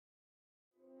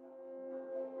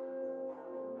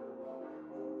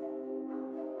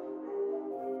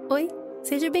Oi,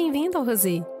 seja bem-vindo ao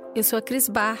Rosé. Eu sou a Cris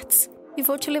Bartz e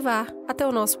vou te levar até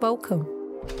o nosso balcão.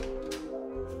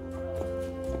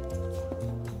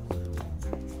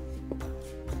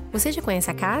 Você já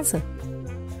conhece a casa?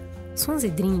 Sons e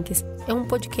Drinks é um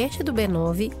podcast do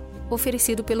B9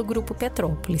 oferecido pelo Grupo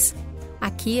Petrópolis.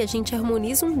 Aqui a gente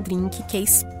harmoniza um drink que é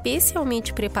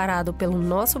especialmente preparado pelo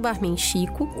nosso barman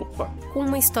Chico, com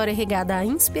uma história regada à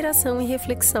inspiração e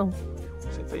reflexão.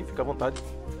 Senta aí, fica à vontade.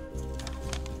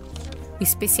 O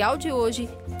especial de hoje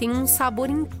tem um sabor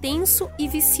intenso e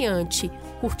viciante,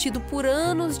 curtido por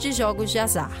anos de jogos de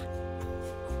azar.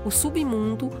 O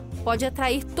submundo pode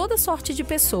atrair toda sorte de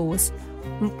pessoas,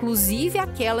 inclusive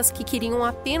aquelas que queriam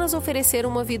apenas oferecer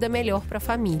uma vida melhor para a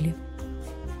família.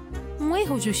 Um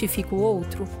erro justifica o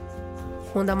outro?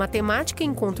 Quando a matemática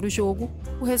encontra o jogo,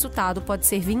 o resultado pode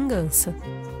ser vingança.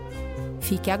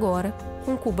 Fique agora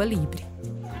com Cuba Libre.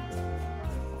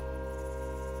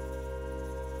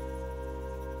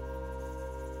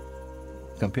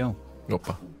 Campeão,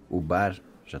 Opa, o bar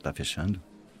já tá fechando?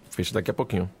 fecha daqui a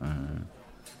pouquinho.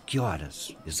 Que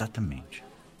horas, exatamente?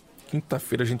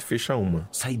 Quinta-feira a gente fecha uma.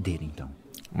 Saideira, então.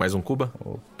 Mais um Cuba?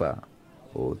 Opa,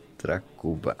 outra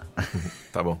Cuba.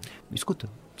 Tá bom. Escuta,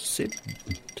 você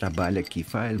trabalha aqui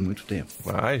faz muito tempo.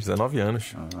 Faz 19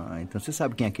 anos. Então você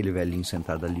sabe quem é aquele velhinho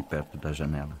sentado ali perto da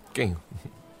janela? Quem?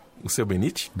 O seu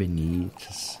Benite?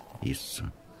 Benítez, isso.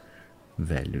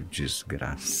 Velho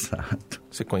desgraçado.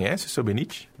 Você conhece o seu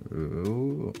Benite?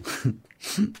 Oh.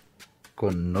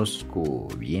 Conosco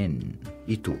bien.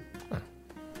 E tu?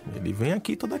 Ele vem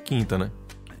aqui toda quinta, né?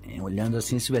 Olhando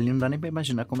assim, esse velhinho não dá nem pra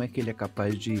imaginar como é que ele é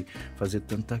capaz de fazer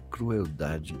tanta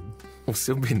crueldade. O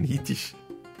seu Benítez?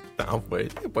 Não, pô,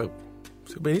 o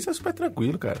seu Benítez é super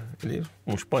tranquilo, cara. Ele é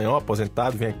um espanhol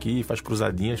aposentado, vem aqui, faz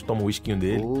cruzadinhas, toma o whiskinho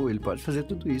dele. Ele pode fazer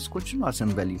tudo isso, continuar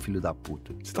sendo velhinho filho da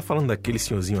puta. Você tá falando daquele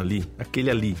senhorzinho ali? Aquele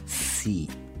ali? Sim.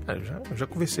 Eu já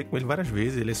conversei com ele várias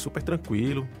vezes, ele é super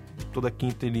tranquilo. Toda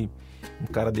quinta um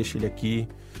cara deixa ele aqui,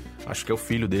 acho que é o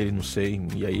filho dele, não sei.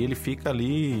 E aí ele fica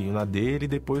ali na dele e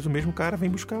depois o mesmo cara vem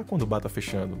buscar quando o bar tá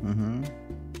fechando.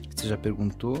 Você já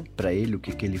perguntou pra ele o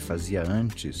que ele fazia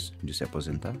antes de se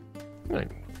aposentar?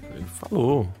 Ele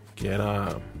falou que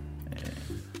era...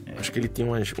 Acho que ele tem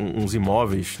uns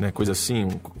imóveis, né? Coisa assim,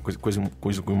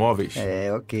 coisa com imóveis.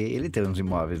 Ok, ele tem uns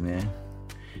imóveis, né?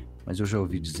 Mas eu já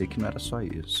ouvi dizer que não era só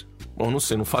isso. Bom, não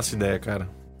sei, não faço ideia, cara.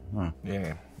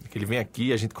 Que ele vem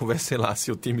aqui, a gente conversa, sei lá,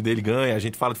 se o time dele ganha, a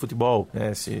gente fala de futebol,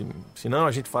 né? Se não,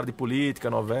 a gente fala de política,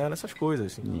 novela, essas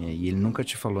coisas, assim. E ele nunca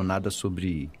te falou nada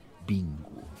sobre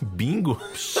bingo? Bingo?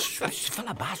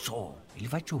 Fala baixo, ele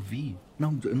vai te ouvir.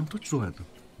 Não, eu não tô te zoando.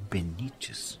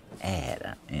 Benítez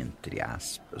era, entre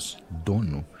aspas,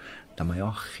 dono da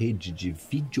maior rede de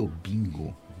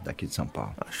videobingo daqui de São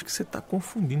Paulo. Acho que você tá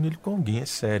confundindo ele com alguém, é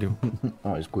sério.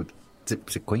 Escuta,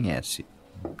 você conhece,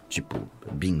 tipo,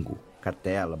 bingo,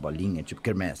 cartela, bolinha, tipo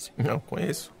quermesse? Não,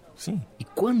 conheço, sim. E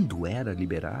quando era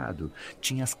liberado,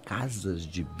 tinha as casas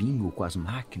de bingo com as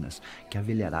máquinas que a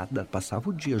velharada passava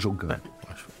o dia jogando.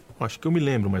 Acho que eu me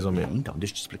lembro, mais ou menos. Então,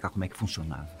 deixa eu te explicar como é que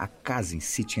funcionava. A casa em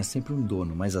si tinha sempre um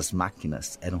dono, mas as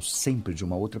máquinas eram sempre de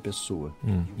uma outra pessoa.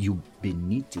 E o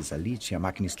Benítez ali tinha a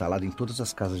máquina instalada em todas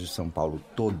as casas de São Paulo,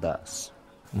 todas.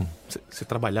 Você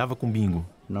trabalhava com bingo?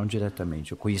 Não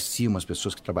diretamente, eu conhecia umas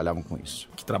pessoas que trabalhavam com isso.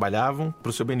 Que trabalhavam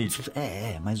pro seu Benítez?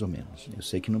 Mais ou menos. Eu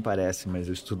sei que não parece, mas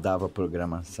eu estudava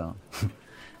programação.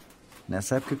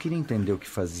 Nessa época eu queria entender o que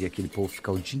fazia aquele povo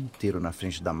ficar o dia inteiro na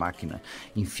frente da máquina,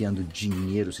 enfiando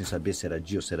dinheiro sem saber se era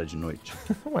dia ou se era de noite.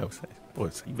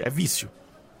 Isso é vício.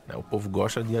 O povo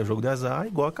gosta de jogo de azar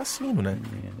igual a cassino, né?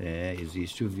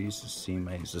 Existe o vício sim,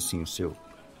 mas assim, o seu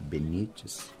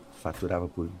Benítez faturava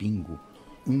por bingo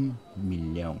 1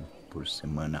 milhão por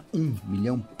semana. 1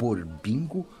 milhão por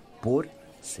bingo por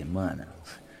semana.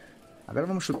 Agora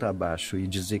vamos chutar abaixo e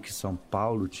dizer que São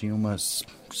Paulo tinha umas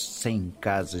 100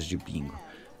 casas de bingo.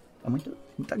 É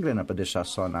muita grana pra deixar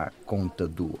só na conta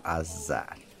do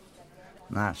azar.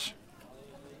 Não acha?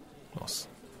 Nossa,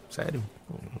 sério?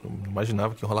 Eu não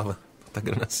imaginava que rolava tanta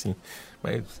grana assim.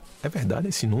 Mas é verdade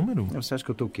esse número? Você acha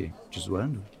que eu tô o quê? Te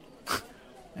zoando?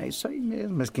 É isso aí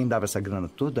mesmo, mas quem dava essa grana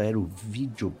toda era o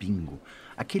videobingo.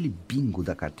 Aquele bingo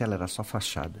da cartela era só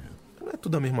fachada. Não é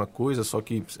tudo a mesma coisa, só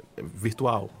que é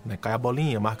virtual, né? Cai a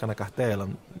bolinha, marca na cartela.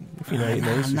 Enfim, não é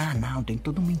isso? Não, tem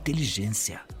toda uma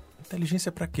inteligência.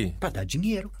 Inteligência pra quê? Pra dar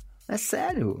dinheiro. É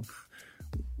sério.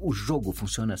 O jogo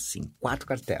funciona assim, 4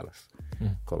 cartelas.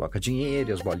 Coloca dinheiro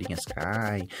e as bolinhas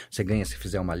caem. Você ganha se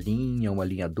fizer uma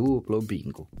linha dupla ou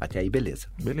bingo. Até aí, beleza.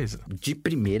 Beleza. De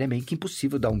primeira é meio que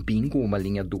impossível dar um bingo ou uma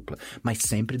linha dupla, mas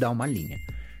sempre dá uma linha.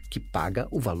 que paga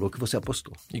o valor que você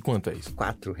apostou. E quanto é isso?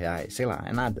 R$4, sei lá,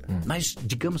 é nada. Mas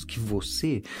digamos que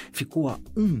você ficou a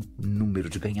um número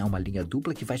de ganhar uma linha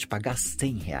dupla que vai te pagar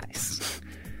R$100.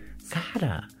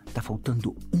 Cara, tá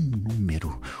faltando um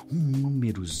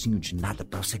númerozinho de nada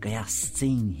para você ganhar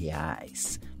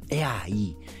R$100. É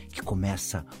aí que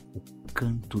começa o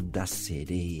canto da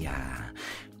sereia.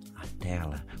 A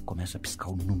tela começa a piscar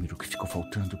o número que ficou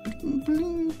faltando. Plim,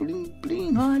 plim, plim,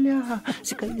 plim. Olha,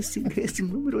 se cair esse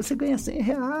número, você ganha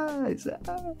R$100.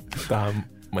 Tá,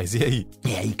 mas e aí?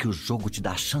 É aí que o jogo te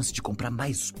dá a chance de comprar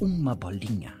mais uma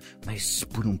bolinha, mas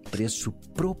por um preço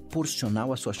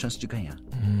proporcional à sua chance de ganhar.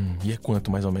 E é quanto,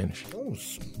 mais ou menos?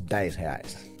 Uns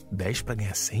R$10. 10 pra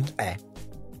ganhar 100? É.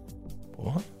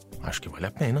 Porra, acho que vale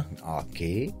a pena.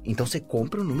 Ok, então você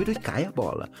compra o número e cai a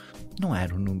bola. Não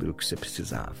era o número que você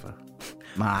precisava.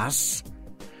 Mas,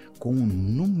 com o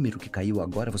número que caiu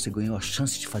agora, você ganhou a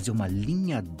chance de fazer uma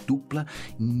linha dupla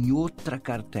em outra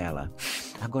cartela.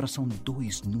 Agora são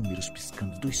 2 números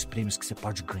piscando, 2 prêmios que você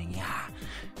pode ganhar.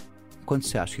 Quanto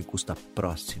você acha que custa a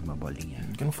próxima bolinha?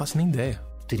 Eu não faço nem ideia.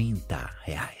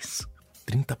 R$30.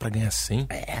 30 pra ganhar 100?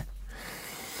 É.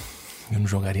 Eu não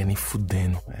jogaria nem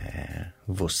fudendo.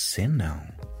 Você não.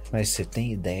 Mas você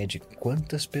tem ideia de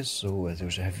quantas pessoas eu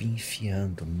já vi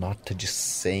enfiando nota de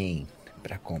 100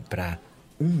 pra comprar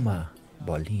uma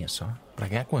bolinha só? Pra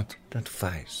ganhar quanto? Tanto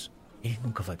faz. Ele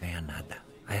nunca vai ganhar nada.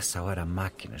 A essa hora a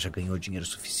máquina já ganhou dinheiro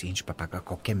suficiente pra pagar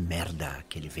qualquer merda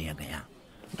que ele venha ganhar.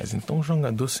 Mas então o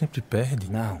jogador sempre perde.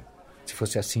 Não. Se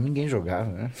fosse assim, ninguém jogava,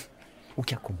 né? O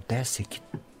que acontece é que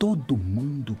todo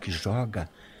mundo que joga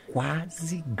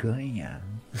quase ganha,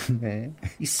 né?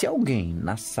 E se alguém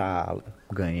na sala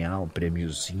ganhar um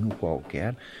prêmiozinho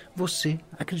qualquer, você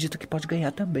acredita que pode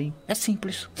ganhar também. É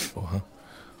simples. Porra,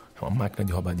 é uma máquina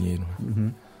de roubar dinheiro.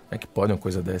 Né? É que pode uma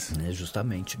coisa dessa. É,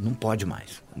 justamente. Não pode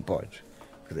mais. Não pode.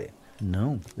 Quer dizer,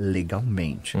 não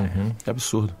legalmente, né? Que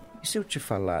absurdo. E se eu te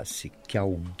falasse que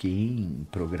alguém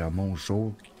programou um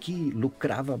jogo que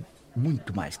lucrava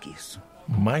muito mais que isso?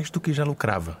 Mais do que já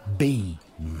lucrava. Bem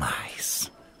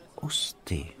mais.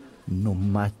 Você não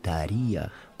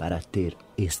mataria para ter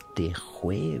este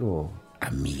juego,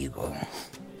 amigo?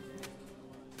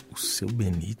 O seu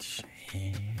Benítez?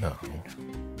 Não.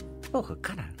 Porra,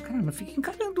 caramba, fica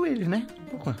encarando ele, né?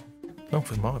 Porra. Não,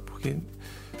 foi mal, é porque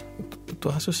eu tô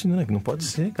raciocinando aqui. Não pode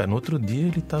ser, cara. No outro dia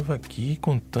ele tava aqui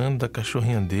contando da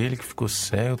cachorrinha dele que ficou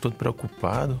cego, todo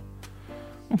preocupado.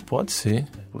 Não pode ser.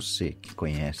 Você que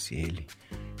conhece ele,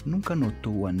 nunca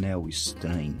notou o anel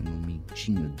estranho no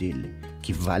mentinho dele,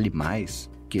 que vale mais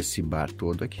que esse bar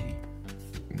todo aqui?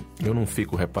 Eu não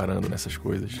fico reparando nessas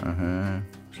coisas.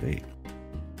 Sei.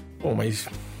 Bom, mas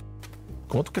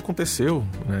conta o que aconteceu,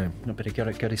 né? Não, peraí,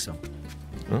 que horas são?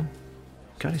 Hã?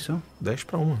 Que horas são?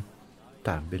 10-1.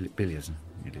 Tá, beleza.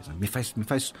 Me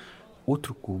faz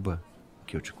outro Cuba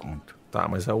que eu te conto. Tá,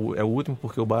 mas é o último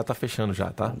porque o bar tá fechando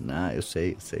já, tá? Ah, eu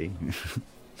sei.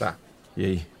 Tá. E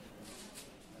aí?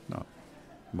 Não.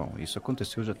 Bom, isso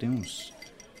aconteceu já tem uns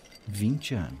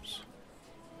 20 anos.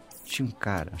 Tinha um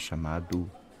cara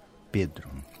chamado Pedro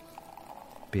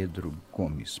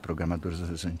Gomes, programador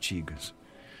das antigas.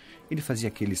 Ele fazia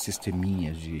aqueles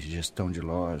sisteminhas de gestão de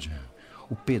loja.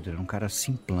 O Pedro era um cara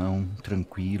simplão,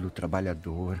 tranquilo,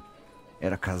 trabalhador.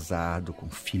 Era casado, com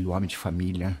filho, homem de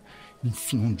família.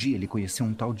 Enfim, um dia ele conheceu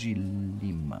um tal de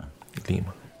Lima.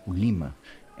 O Lima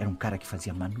era um cara que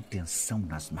fazia manutenção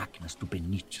nas máquinas do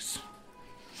Benítez.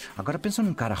 Agora pensa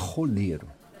num cara roleiro.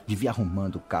 Vivia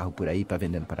arrumando o carro por aí pra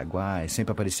vender no Paraguai.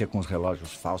 Sempre aparecia com os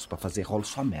relógios falsos pra fazer rolo,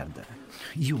 só merda.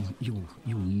 E o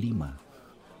Lima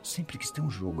sempre quis ter um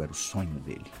jogo, era o sonho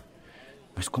dele.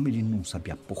 Mas como ele não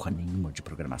sabia porra nenhuma de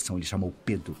programação, ele chamou o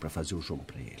Pedro pra fazer o jogo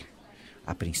pra ele.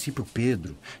 A princípio, o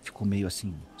Pedro ficou meio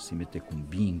assim, se meter com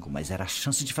bingo, mas era a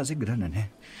chance de fazer grana, né?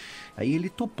 Aí ele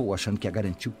topou, achando que ia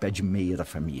garantir o pé de meia da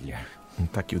família.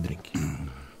 Tá aqui o drink.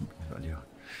 Olha,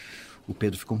 o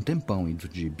Pedro ficou um tempão indo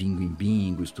de bingo em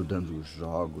bingo, estudando os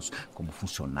jogos, como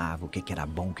funcionava, o que era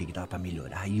bom, o que dava pra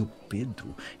melhorar. E o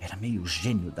Pedro era meio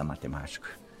gênio da matemática.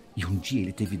 E um dia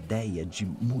ele teve ideia de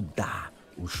mudar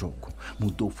o jogo.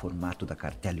 Mudou o formato da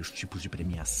cartela e os tipos de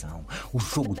premiação. O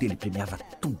jogo dele premiava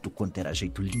tudo quanto era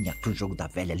jeito. Linha pro jogo da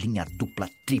velha, linha dupla,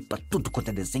 tripla, tudo quanto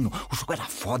é desenho. O jogo era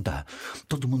foda.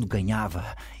 Todo mundo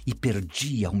ganhava e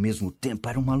perdia ao mesmo tempo.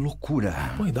 Era uma loucura.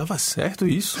 Pô, e dava certo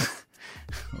isso?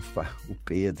 O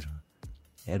Pedro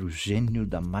era o gênio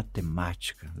da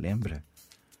matemática, lembra?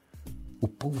 O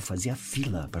povo fazia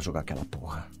fila pra jogar aquela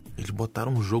porra. Eles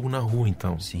botaram um jogo na rua,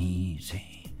 então. Sim.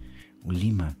 O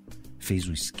Lima fez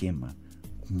um esquema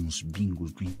com uns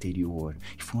bingos do interior.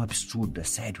 E foi um absurdo, é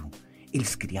sério.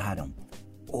 Eles criaram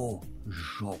o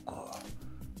jogo.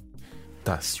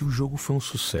 Tá, se o jogo foi um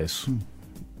sucesso,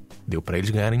 deu pra eles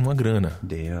ganharem uma grana.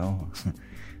 Deu.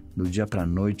 Do dia pra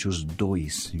noite, os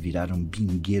dois viraram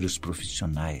bingueiros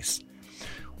profissionais.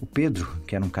 O Pedro,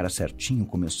 que era um cara certinho,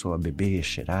 começou a beber,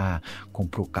 cheirar,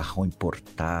 comprou carrão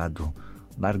importado,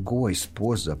 largou a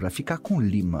esposa pra ficar com o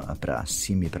Lima pra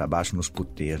cima e pra baixo nos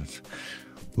puteiros.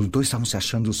 Os dois estavam se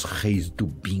achando os reis do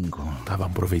bingo. Tava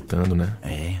aproveitando, né?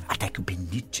 Até que o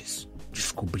Benítez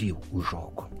descobriu o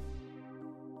jogo.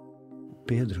 O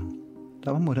Pedro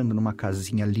estava morando numa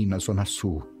casinha ali na Zona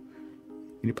Sul.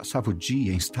 Ele passava o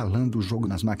dia instalando o jogo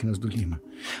nas máquinas do Lima.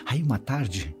 Aí, uma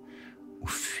tarde, o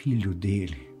filho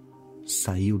dele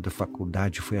saiu da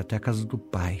faculdade e foi até a casa do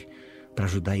pai para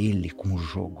ajudar ele com o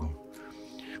jogo.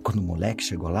 Quando o moleque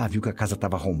chegou lá, viu que a casa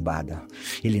estava arrombada.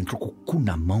 Ele entrou com o cu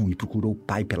na mão e procurou o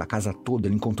pai pela casa toda.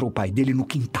 Ele encontrou o pai dele no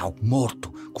quintal,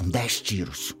 morto, com 10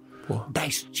 tiros. Porra.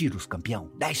 10 tiros,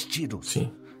 campeão, 10 tiros.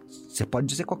 Sim. Você pode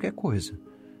dizer qualquer coisa.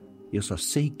 Eu só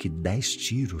sei que 10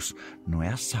 tiros não é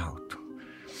assalto.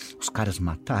 Os caras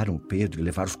mataram o Pedro e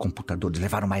levaram os computadores.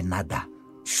 Levaram mais nada.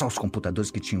 Só os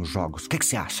computadores que tinham jogos. O que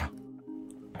você acha?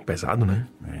 Pesado, né?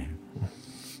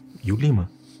 E o Lima?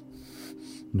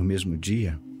 No mesmo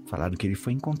dia, falaram que ele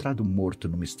foi encontrado morto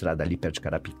numa estrada ali perto de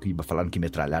Carapicuíba. Falaram que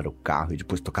metralharam o carro e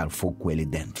depois tocaram fogo com ele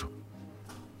dentro.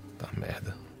 Tá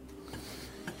merda.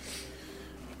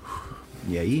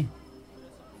 E aí,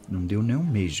 não deu nem um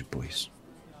mês depois,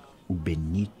 o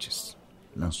Benítez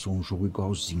lançou um jogo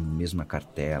igualzinho. Mesma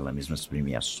cartela, mesmas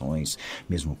premiações,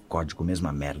 mesmo código,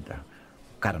 mesma merda.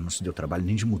 O cara não se deu trabalho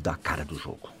nem de mudar a cara do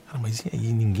jogo. Ah, mas e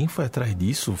aí? Ninguém foi atrás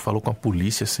disso? Falou com a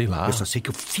polícia, sei lá. Eu só sei que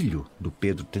o filho do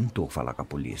Pedro tentou falar com a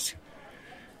polícia.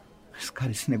 Mas,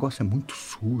 cara, esse negócio é muito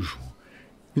sujo.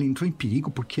 Ele entrou em perigo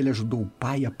porque ele ajudou o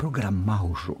pai a programar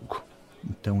o jogo.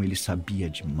 Então ele sabia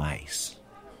demais.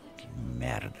 Que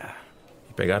merda.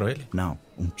 E pegaram ele? Não,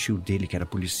 um tio dele que era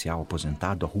policial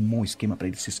aposentado arrumou um esquema pra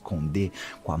ele se esconder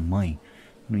com a mãe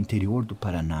no interior do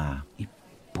Paraná. E,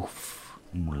 puf,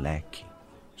 o moleque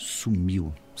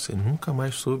sumiu. Você nunca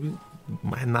mais soube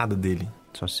mais nada dele?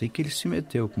 Só sei que ele se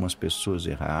meteu com umas pessoas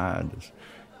erradas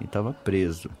e estava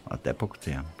preso até pouco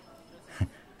tempo.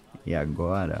 E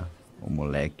agora o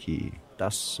moleque tá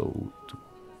solto.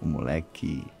 O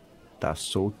moleque tá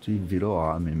solto e virou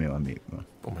homem, meu amigo.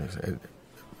 Pô, mas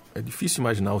é difícil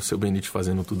imaginar o seu Benítez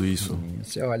fazendo tudo isso.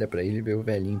 Você olha pra ele e vê o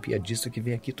velhinho piadista que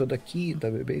vem aqui toda quinta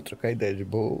beber e trocar ideia de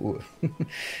boa.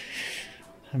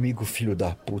 Amigo filho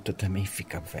da puta também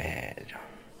fica velho.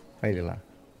 Olha ele lá.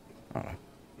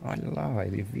 Olha lá,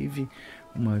 ele vive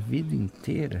uma vida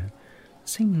inteira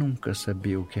sem nunca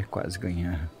saber o que é quase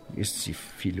ganhar. Esse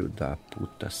filho da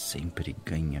puta sempre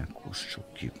ganha, custe o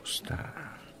que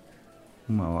custar.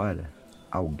 Uma hora,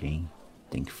 alguém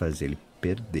tem que fazer ele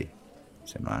perder.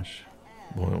 Você não acha?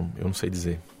 Bom, eu não sei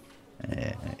dizer.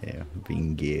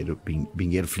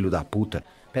 Bingueiro filho da puta.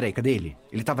 Peraí, cadê ele?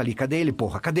 Ele tava ali, cadê ele,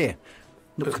 porra? Cadê?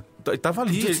 Ele tava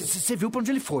ali. Você viu pra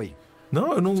onde ele foi?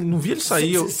 Não, eu não vi ele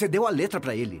sair. Você deu a letra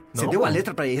pra ele. Você Não, deu a mano.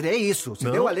 letra pra ele. É isso. Você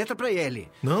deu a letra pra ele.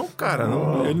 Não, cara,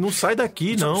 não, ele não sai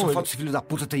daqui, não. Só Ele- falta esse filho da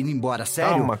puta tá indo embora,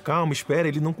 sério? Calma, espera.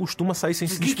 Ele não costuma sair sem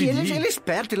se despedir. Ele é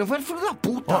esperto, ele é um velho filho da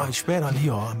puta. Ó, espera ali,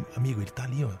 ó. Amigo, ele tá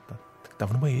ali, ó.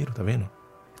 Tava no banheiro, tá vendo?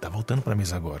 Ele tá voltando pra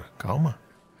mesa agora. Calma.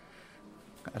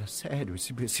 Cara, sério,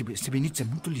 esse Benítez é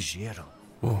muito ligeiro.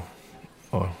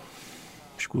 Ó,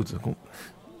 escuta,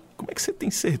 como é que você tem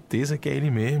certeza que é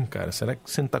ele mesmo, cara? Será que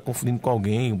você não tá confundindo com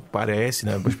alguém? Parece,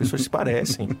 né? As pessoas se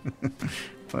parecem.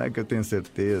 Como é que eu tenho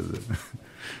certeza?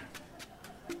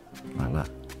 Vai lá.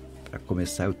 Pra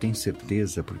começar, eu tenho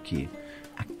certeza porque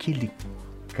aquele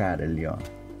cara ali, ó,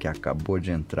 que acabou de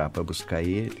entrar pra buscar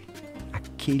ele,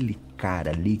 aquele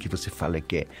cara ali que você fala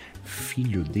que é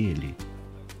filho dele,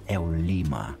 é o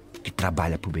Lima, que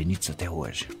trabalha pro Benítez até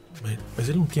hoje. Mas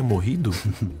ele não tinha morrido?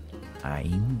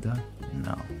 Ainda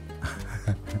não.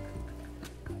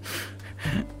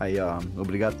 Aí, ó,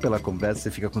 obrigado pela conversa,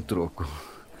 você fica com o troco.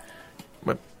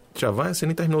 Mas já vai, você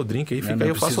nem terminou o drink aí, fica aí,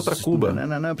 eu faço outra cuba.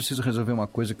 Não, eu preciso resolver uma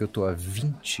coisa que eu tô há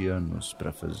 20 anos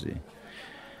pra fazer.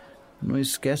 Não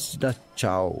esquece de dar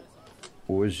tchau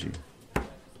hoje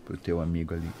pro teu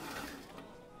amigo ali.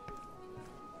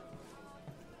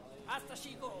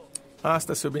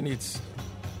 Hasta, seu Benítez.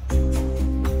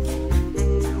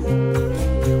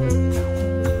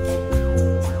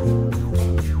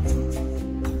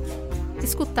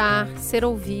 Escutar, ser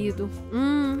ouvido.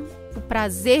 O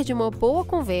prazer de uma boa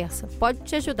conversa pode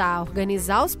te ajudar a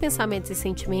organizar os pensamentos e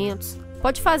sentimentos,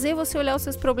 pode fazer você olhar os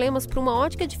seus problemas por uma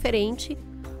ótica diferente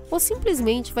ou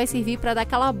simplesmente vai servir para dar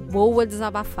aquela boa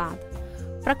desabafada.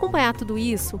 Para acompanhar tudo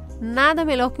isso, nada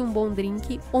melhor que um bom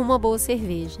drink ou uma boa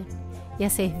cerveja. E a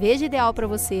cerveja ideal para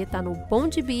você está no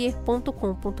bondbeer.com.br.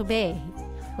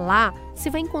 Lá, você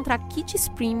vai encontrar kits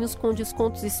premiums com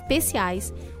descontos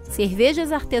especiais,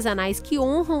 cervejas artesanais que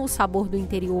honram o sabor do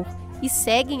interior e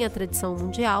seguem a tradição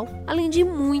mundial, além de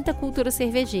muita cultura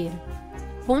cervejeira.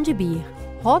 Bond Beer,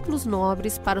 rótulos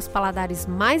nobres para os paladares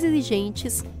mais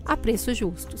exigentes a preços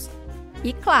justos.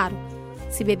 E claro,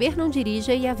 se beber não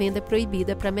dirija e a venda é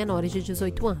proibida para menores de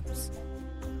 18 anos.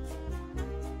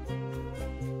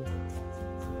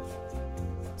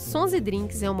 Sons e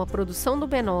Drinks é uma produção do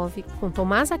B9, com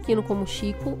Tomás Aquino como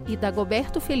Chico e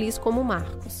Dagoberto Feliz como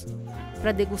Marcos.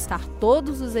 Para degustar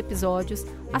todos os episódios,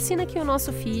 assina aqui o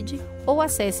nosso feed ou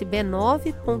acesse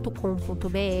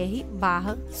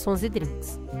b9.com.br/Sons e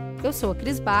Drinks. Eu sou a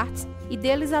Cris Bartz,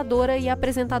 idealizadora e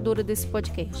apresentadora desse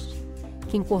podcast.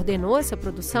 Quem coordenou essa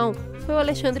produção foi o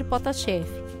Alexandre Potashev.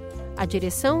 A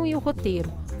direção e o roteiro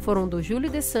foram do Júlio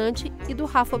Desante e do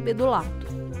Rafa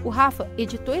Bedulato. O Rafa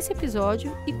editou esse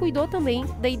episódio e cuidou também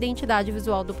da identidade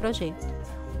visual do projeto.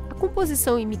 A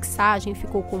composição e mixagem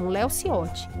ficou com o Léo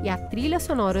Ciotti e a trilha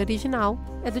sonora original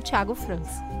é do Thiago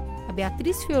França. A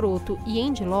Beatriz Fioroto e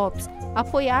Andy Lopes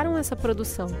apoiaram essa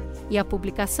produção e a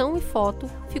publicação e foto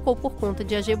ficou por conta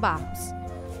de AG Barros.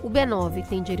 O B9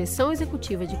 tem direção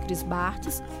executiva de Cris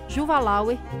Bartz, Juva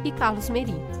Lauer e Carlos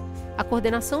Meri. A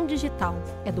coordenação digital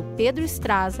é do Pedro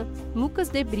Estraza, Lucas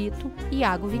De Brito e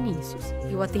Iago Vinícius.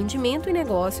 E o atendimento e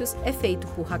negócios é feito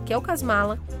por Raquel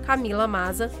Casmala, Camila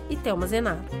Maza e Thelma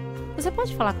Zenaro. Você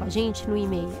pode falar com a gente no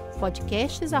e-mail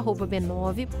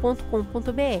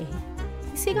podcasts@b9.com.br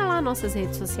e siga lá nossas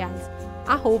redes sociais,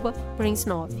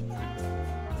 @Brains9.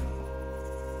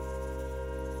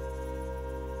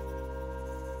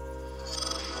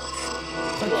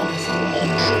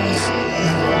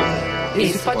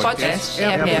 Esse podcast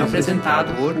é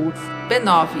apresentado por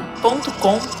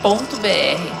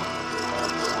b9.com.br.